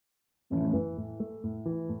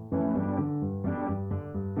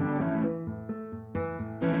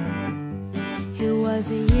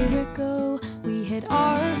had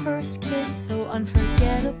our first kiss, so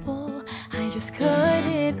unforgettable, I just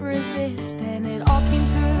couldn't resist. Then it all came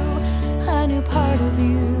through, a new part of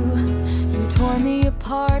you. You tore me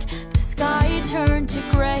apart, the sky turned to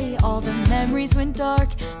gray, all the memories went dark,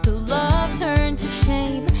 the love turned to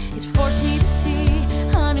shame. It forced me to see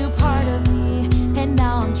a new part of me, and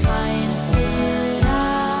now I'm trying to figure it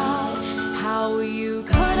out, how you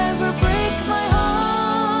could ever break my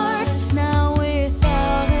heart. Now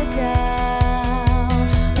without a doubt,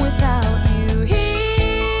 without you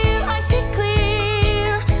here, I see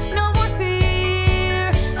clear, no more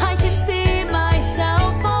fear. I can see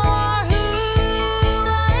myself for who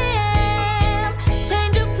I am.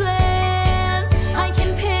 Change of plans, I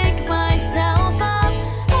can pick myself up.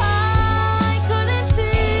 I couldn't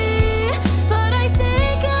see, but I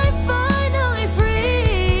think I'm finally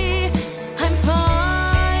free. I'm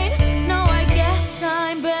fine, no, I guess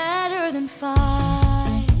I'm better than fine.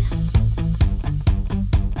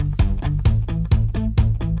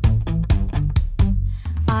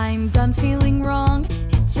 I'm done feeling wrong,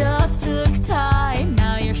 it just took time.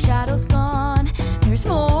 Now your shadow's gone, there's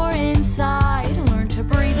more inside. Learn to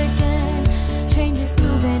breathe again, change is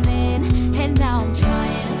moving in, and now I'm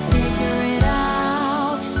trying to figure it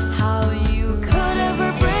out, how you could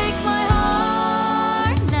ever break my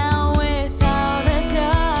heart. Now without a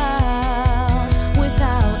doubt,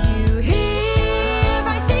 without you here,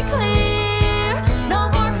 I see clear, no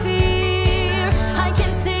more fear. I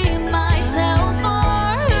can see myself for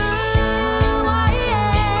who I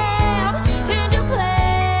am. Change of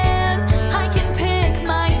plans, I can pick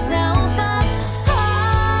myself up.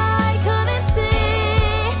 I couldn't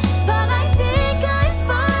see, but I think I'm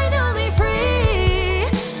finally free.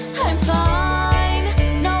 I'm fine,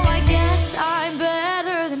 no, I guess I'm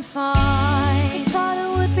better than fine. I thought it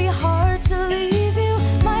would be hard to leave you,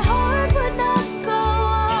 my heart would not go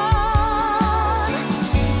on.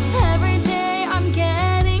 Every day I'm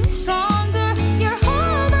getting stronger, your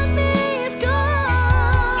hold on me is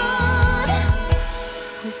gone.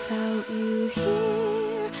 Without you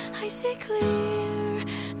here, I see clear,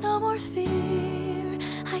 no more fear.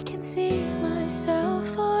 I can see myself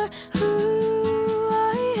for who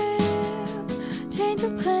I am. Change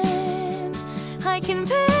of plans, I can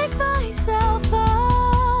pick myself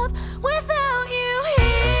up. Without you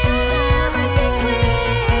here, I see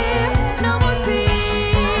clear, no more fear.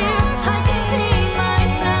 I can see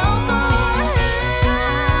myself for who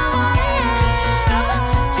I am.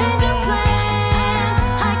 Change of plans,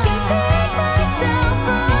 I can pick myself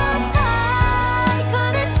up. I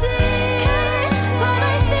couldn't see, but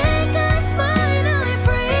I think I'm finally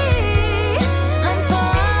free. I'm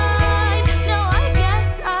fine, no, I guess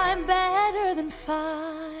I'm better than fine.